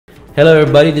Hello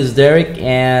everybody, this is Derek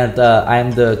and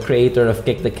I'm the creator of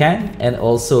Kick the Can and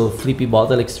also Flippy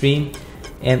Bottle Extreme,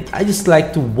 and I just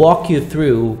like to walk you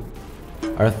through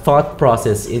our thought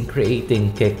process in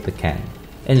creating Kick the Can.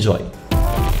 Enjoy!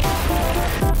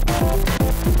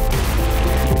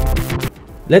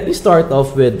 Let me start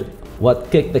off with what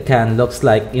Kick the Can looks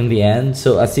like in the end.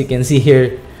 So as you can see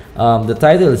here, the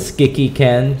title is Kicky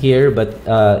Can here, but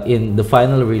in the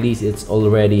final release it's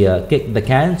already Kick the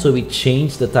Can, so we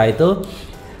changed the title.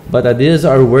 But this is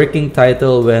our working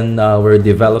title when we're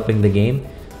developing the game.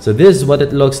 So this is what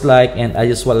it looks like, and I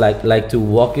just would like to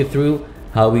walk you through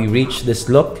how we reach this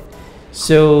look.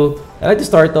 So I'd like to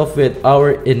start off with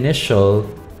our initial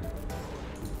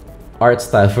art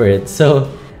style for it.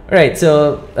 So alright,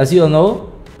 so as you all know,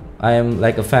 I am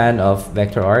like a fan of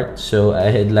vector art, so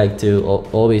I'd like to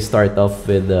always start off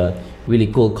with really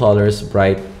cool colors,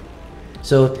 bright.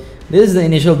 So this is the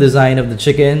initial design of the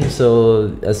chicken.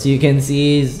 So as you can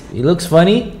see, it looks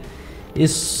funny.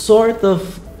 It's sort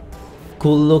of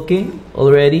cool looking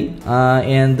already,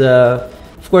 and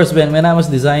of course when I was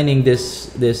designing this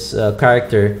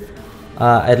character,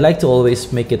 I'd like to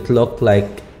always make it look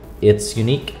like it's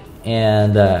unique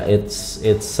and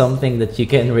it's something that you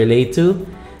can relate to.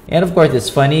 And of course it's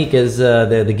funny because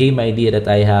the game idea that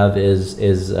I have is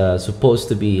supposed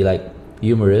to be like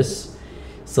humorous,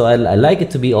 so I like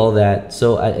it to be all that.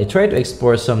 So I try to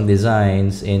explore some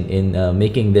designs in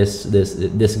making this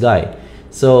guy.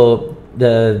 So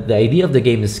the idea of the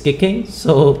game is kicking,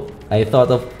 so I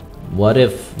thought of what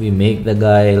if we make the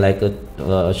guy like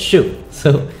a shoe,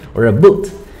 so or a boot,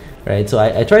 right? So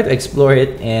I tried to explore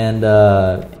it, and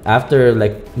after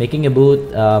like making a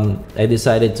boot, I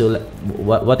decided to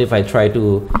what if I try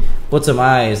to put some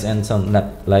eyes and some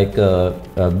like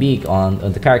a beak on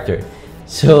the character.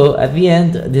 So at the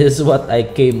end, this is what I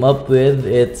came up with.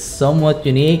 It's somewhat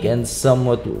unique and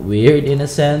somewhat weird in a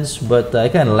sense, but I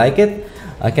kind of like it.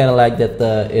 I kind of like that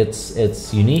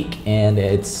it's unique and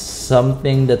it's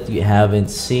something that you haven't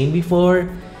seen before.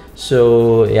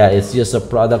 So yeah, it's just a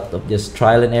product of just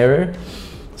trial and error.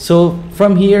 So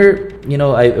from here, you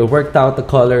know, I worked out the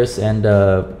colors, and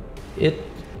it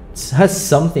has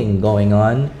something going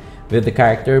on with the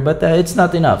character, but it's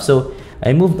not enough. So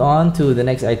I moved on to the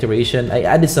next iteration. I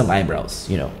added some eyebrows,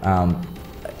 you know,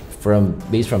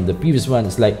 based from the previous one.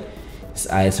 It's like his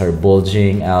eyes are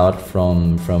bulging out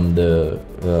from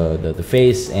the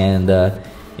face, and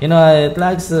you know, it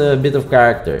lacks a bit of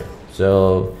character.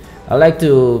 So I like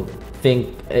to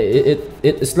think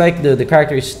it's like the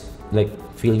character is like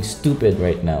feeling stupid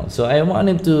right now. So I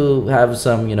wanted to have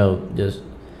some, you know, just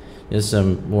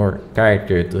some more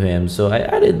character to him. So I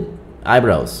added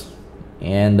eyebrows,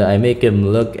 and I make him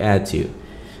look at you.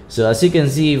 So as you can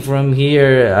see from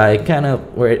here, I kind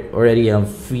of already am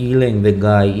feeling the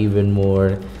guy even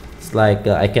more. It's like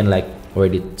I can like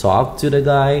already talk to the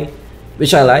guy,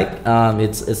 which I like.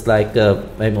 It's like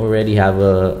I already have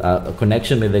a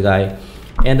connection with the guy.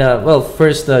 And well,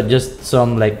 first just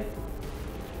some like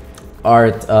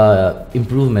art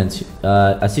improvements.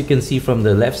 As you can see from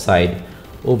the left side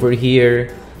over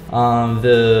here,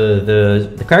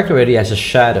 the character already has a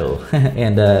shadow,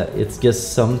 and it's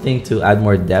just something to add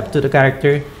more depth to the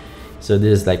character. So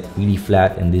this is like really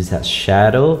flat, and this has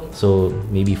shadow. So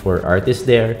maybe for artists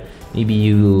there, maybe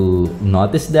you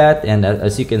notice that. And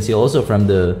as you can see also from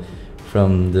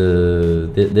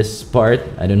this part,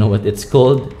 I don't know what it's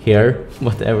called here,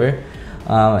 whatever.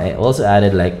 I also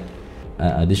added like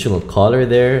additional color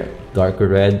there, darker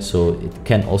red, so it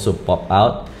can also pop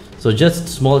out. So just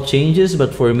small changes,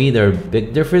 but for me there are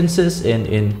big differences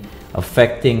in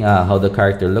affecting how the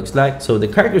character looks like. So the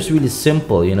character is really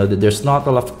simple, you know, there's not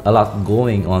a lot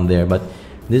going on there, but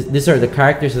these are the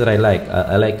characters that I like.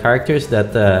 I like characters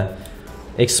that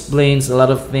explains a lot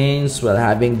of things while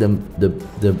having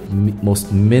the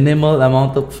most minimal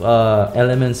amount of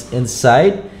elements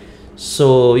inside.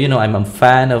 So you know, I'm a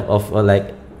fan of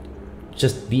like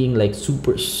just being like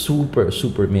super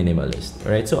minimalist,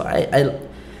 right? So I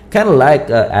kind of like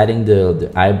adding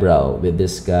the eyebrow with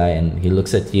this guy, and he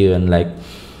looks at you, and like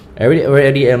I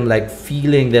already am like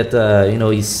feeling that you know,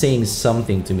 he's saying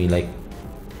something to me like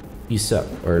you suck,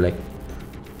 or like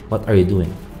what are you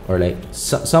doing, or like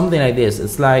something like this.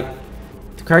 It's like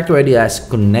the character already has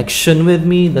connection with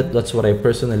me. That's what I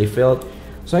personally felt.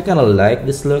 So I kind of like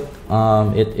this look.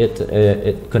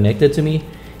 It connected to me,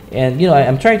 and you know,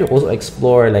 I'm trying to also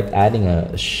explore like adding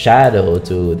a shadow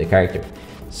to the character.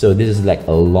 So this is like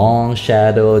a long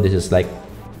shadow. This is like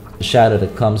a shadow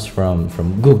that comes from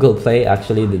Google Play.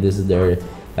 Actually, this is their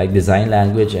like design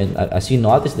language, and as you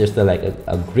notice, there's still like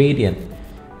a gradient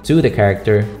to the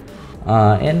character.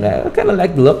 And I kind of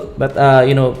like the look, but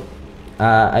you know,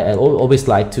 always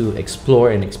like to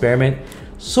explore and experiment.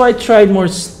 So I tried more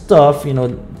stuff, you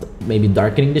know, maybe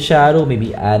darkening the shadow,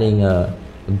 maybe adding a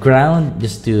ground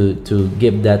just to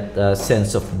give that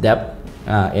sense of depth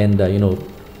and you know,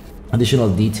 additional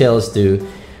details to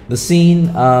the scene.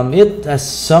 It has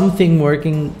something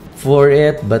working for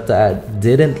it, but I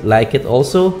didn't like it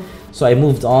also, so I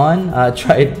moved on.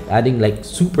 Tried adding like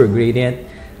super gradient,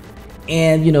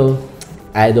 and you know,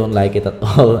 I don't like it at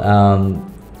all.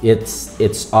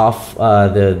 It's off.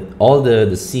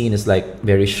 The scene is like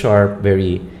very sharp,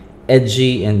 very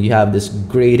edgy, and you have this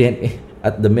gradient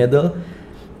at the middle.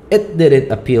 It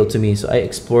didn't appeal to me, so I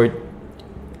explored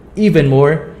even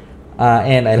more,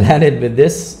 and I landed with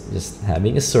this, just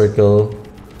having a circle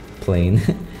plane.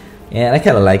 And I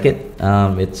kind of like it.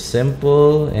 It's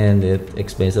simple and it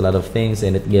explains a lot of things,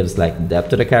 and it gives like depth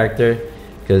to the character,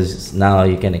 because now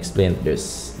you can explain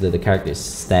the character is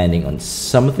standing on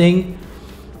something,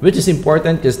 which is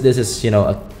important because this is, you know,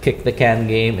 a kick the can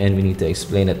game, and we need to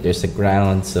explain that there's a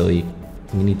ground, so you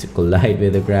need to collide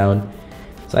with the ground.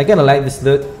 So I kind of like this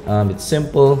look. It's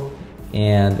simple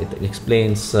and it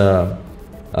explains the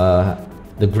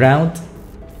ground,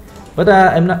 but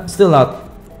I'm still not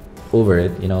over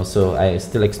it, you know, so I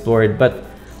still explored. But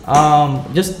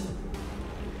just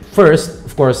first,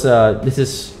 of course, this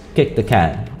is kick the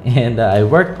can, and I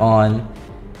worked on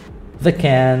the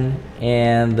can,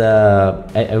 and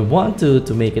I want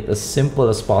to make it as simple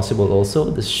as possible.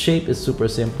 Also, the shape is super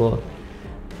simple,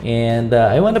 and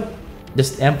I want to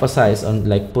just emphasize on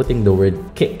like putting the word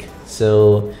kick.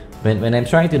 So when I'm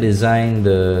trying to design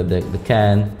the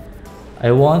can,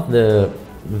 I want the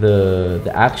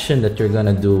action that you're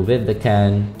gonna do with the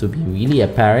can to be really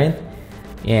apparent.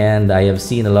 And I have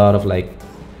seen a lot of like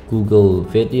Google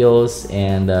videos,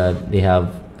 and they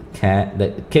have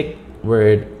the kick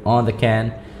word on the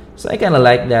can, so I kind of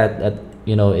like that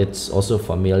you know, it's also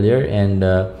familiar, and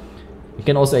you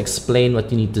can also explain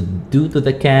what you need to do to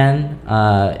the can,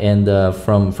 and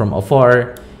from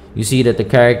afar you see that the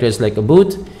character is like a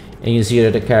boot, and you see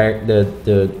that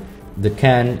the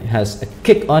can has a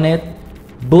kick on it,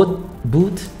 boot,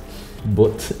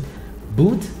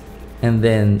 and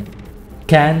then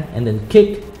can, and then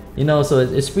kick, you know. So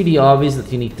it's pretty obvious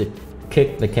that you need to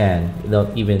kick the can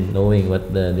without even knowing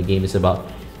what the game is about.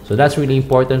 So that's really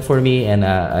important for me, and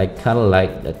I kind of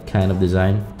like that kind of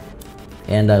design.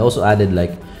 And I also added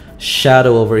like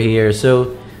shadow over here,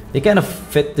 so they kind of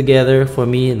fit together for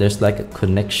me. There's like a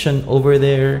connection over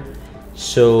there.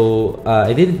 So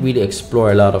I didn't really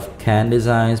explore a lot of can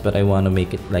designs, but I want to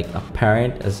make it like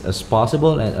apparent as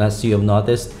possible. And as you have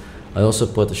noticed, I also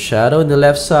put a shadow on the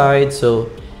left side, so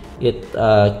it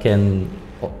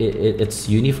it's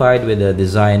unified with the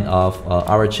design of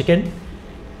our chicken,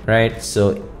 right?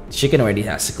 So chicken already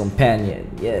has a companion.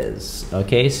 Yes.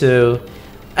 Okay, so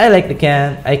I like the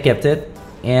can, I kept it,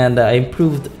 and I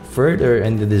improved further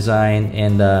in the design,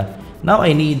 and now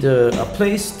I need a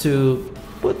place to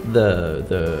put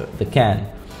the can.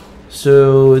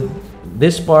 So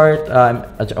this part, I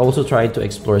also tried to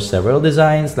explore several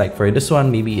designs. Like for this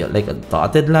one, maybe like a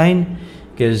dotted line,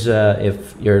 because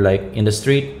if you're like in the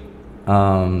street,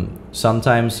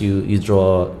 sometimes you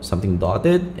draw something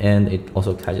dotted, and it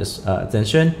also catches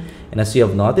attention. And as you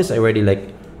have noticed, I already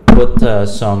like put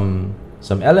some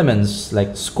elements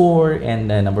like score and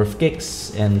the number of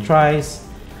kicks and tries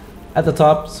at the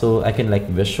top, so I can like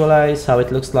visualize how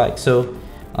it looks like. So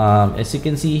as you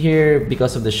can see here,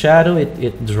 because of the shadow,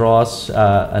 it draws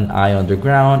an eye on the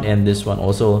ground, and this one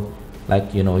also,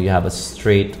 like, you know, you have a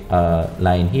straight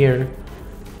line here,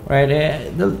 right?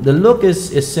 The look is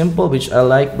simple, which I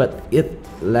like, but it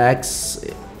lacks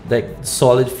like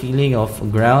solid feeling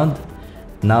of ground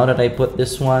now that I put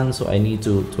this one. So I need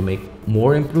to make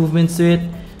more improvements to it.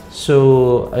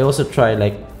 So I also try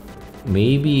like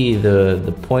maybe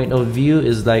the point of view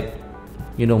is like,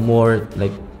 you know, more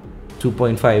like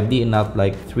 2.5D and not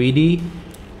like 3D.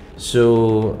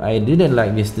 So I didn't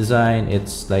like this design.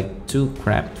 It's like too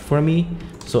cramped for me,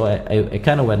 so I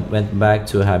kind of went back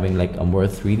to having like a more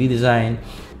 3D design.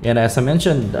 And as I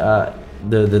mentioned,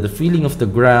 the feeling of the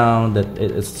ground, that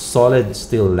it's solid,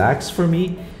 still lacks for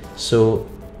me. So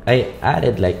I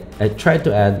tried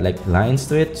to add like lines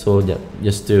to it, so that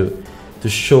just to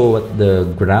show what the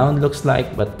ground looks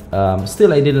like. But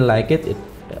still I didn't like it.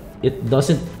 It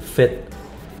doesn't fit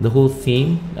the whole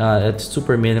theme. It's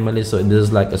super minimalist, so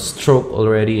there's like a stroke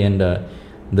already, and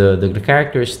the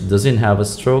characters doesn't have a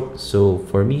stroke. So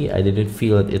for me, I didn't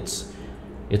feel that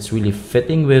it's really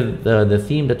fitting with the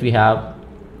theme that we have.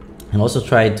 And also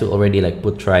tried to already like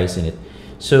put tries in it.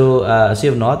 So as you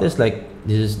have noticed, like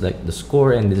this is like the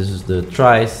score, and this is the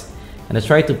tries, and I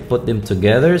try to put them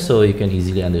together so you can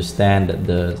easily understand that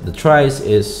the tries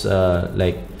is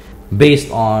like based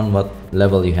on what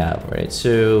level you have, right?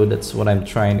 So that's what I'm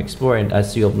trying to explore. And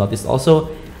as you have noticed also,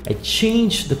 I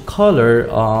changed the color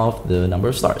of the number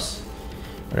of stars,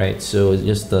 right? So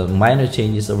just the minor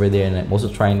changes over there. And I'm also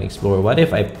trying to explore, what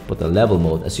if I put a level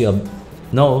mode? As you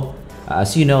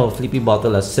know, Flippy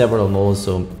Bottle has several modes,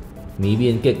 so maybe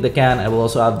in Kick the Can I will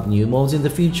also have new modes in the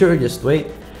future. Just wait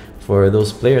for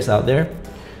those players out there,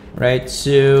 right?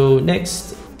 So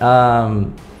next,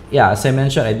 yeah, as I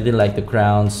mentioned, I didn't like the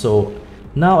crown, so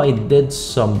now I did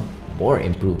some more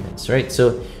improvements, right?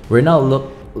 So we're now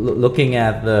looking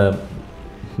at the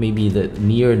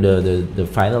the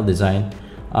final design.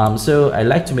 So I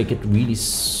like to make it really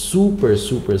super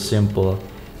simple.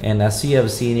 And as you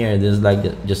have seen here, this is like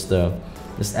just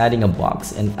adding a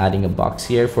box and adding a box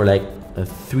here for like a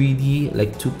 3D,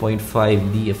 like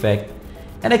 2.5D effect,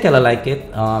 and I kind of like it.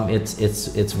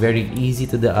 It's very easy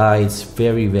to the eye. It's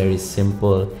very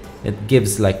simple. It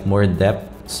gives like more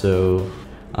depth. So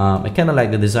I kind of like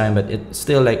the design, but it's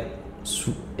still like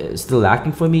still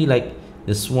lacking for me. Like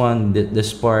this one,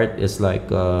 this part is like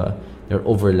they're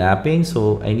overlapping,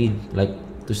 so I need like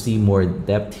to see more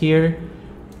depth here.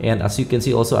 And as you can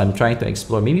see also, I'm trying to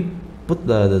explore, maybe put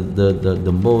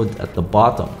the mode at the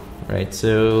bottom, right?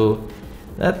 So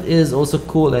that is also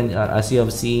cool. And as you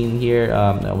have seen here,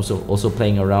 I'm also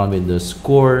playing around with the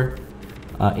score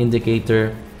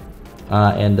indicator,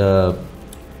 and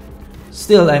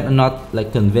still I'm not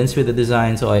like convinced with the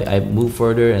design, so I move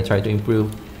further and try to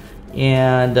improve.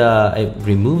 And I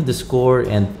removed the score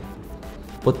and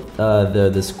put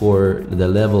the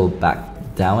level back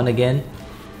down again.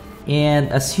 And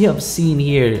as you have seen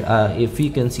here, if you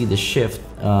can see the shift,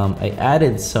 I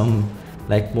added some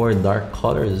like more dark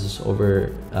colors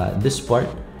over this part,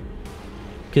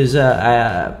 because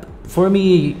for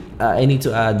me, I need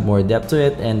to add more depth to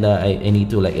it, and I need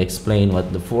to like explain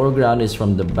what the foreground is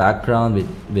from the background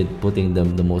with putting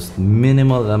the most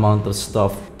minimal amount of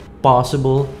stuff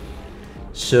possible.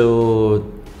 So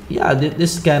yeah,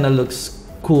 this kind of looks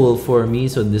cool for me.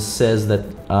 So this says that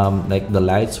like the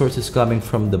light source is coming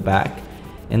from the back,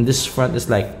 and this front is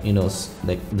like, you know,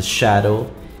 like the shadow,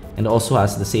 and also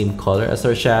has the same color as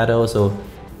our shadow. So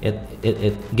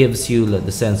it gives you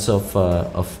the sense of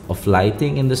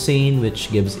lighting in the scene,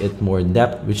 which gives it more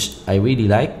depth, which I really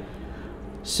like.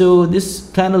 So this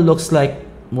kind of looks like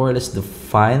more or less the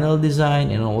final design.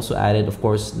 And also added, of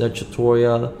course, the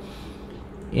tutorial.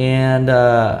 And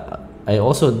I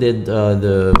also did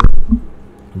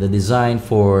the design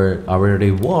for our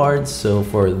rewards. So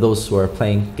for those who are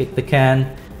playing Kick the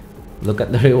Can, look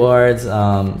at the rewards,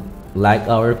 like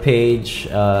our page,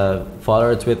 follow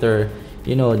our Twitter,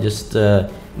 you know, just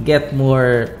get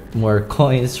more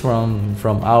coins from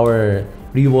our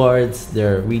rewards.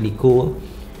 They're really cool,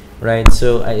 right?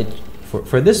 So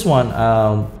for this one,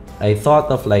 I thought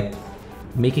of like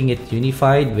making it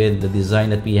unified with the design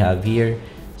that we have here.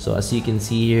 So as you can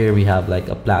see here, we have like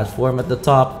a platform at the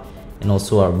top, and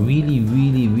also a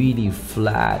really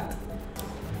flat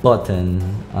button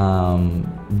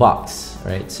box,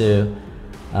 right? So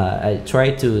I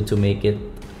try to make it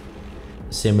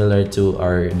similar to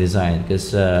our design,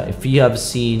 because if you have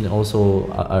seen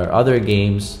also our other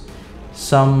games,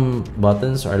 some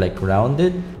buttons are like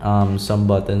rounded, some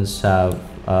buttons have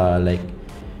like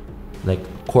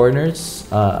corners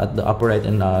at the upper right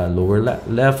and lower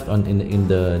left in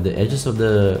the edges of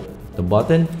the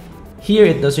button. Here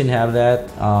it doesn't have that.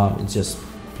 It's just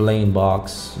plain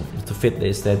box to fit the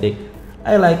aesthetic.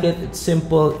 I like it. It's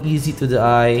simple, easy to the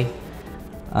eye,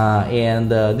 and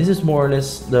this is more or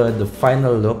less the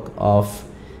final look of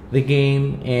the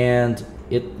game, and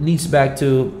it leads back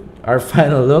to our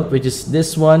final look, which is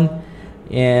this one.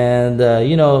 And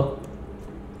you know,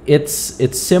 it's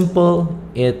simple,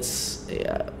 it's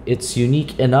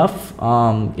unique enough.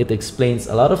 It explains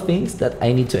a lot of things that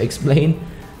I need to explain,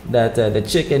 that the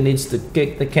chicken needs to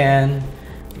kick the can,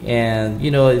 and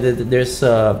you know, there's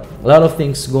a lot of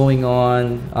things going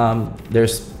on.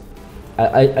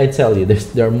 I tell you,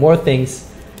 there are more things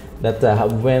that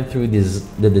have went through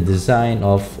the design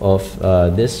of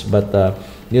this, but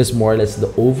this is more or less the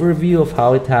overview of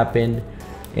how it happened.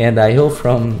 And I hope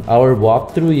from our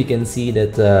walkthrough you can see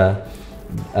that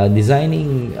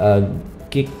designing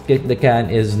kick the can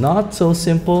is not so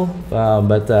simple,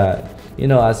 but you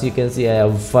know, as you can see, I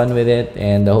have fun with it,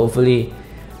 and hopefully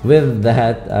with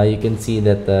that you can see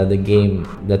that the game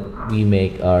that we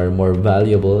make are more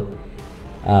valuable,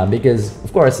 because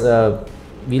of course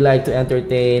we like to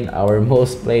entertain our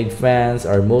most played fans,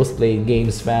 our most played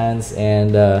games fans,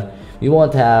 and we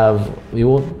won't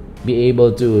be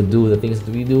able to do the things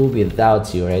that we do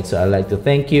without you, right? So I'd like to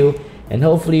thank you, and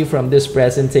hopefully from this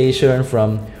presentation,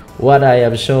 from what I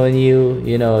have shown you,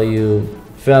 you know, you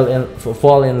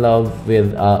fall in love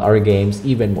with our games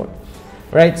even more.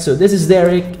 Right, so this is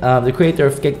Derek, the creator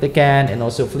of Kick the Can and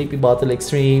also Flippy Bottle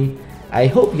Extreme. I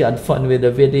hope you had fun with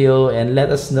the video, and let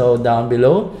us know down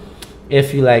below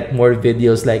if you like more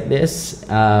videos like this,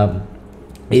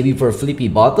 maybe for Flippy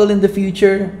Bottle in the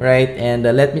future, right? And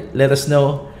let us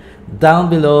know down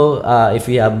below if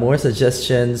you have more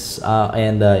suggestions,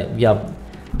 and if you have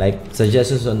like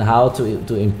suggestions on how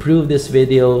to improve this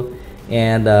video.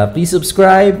 And please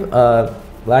subscribe,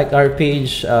 like our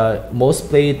page, Most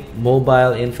Played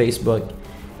Mobile in Facebook,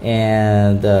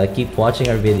 and keep watching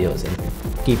our videos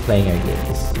and keep playing our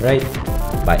games, right?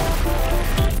 Bye.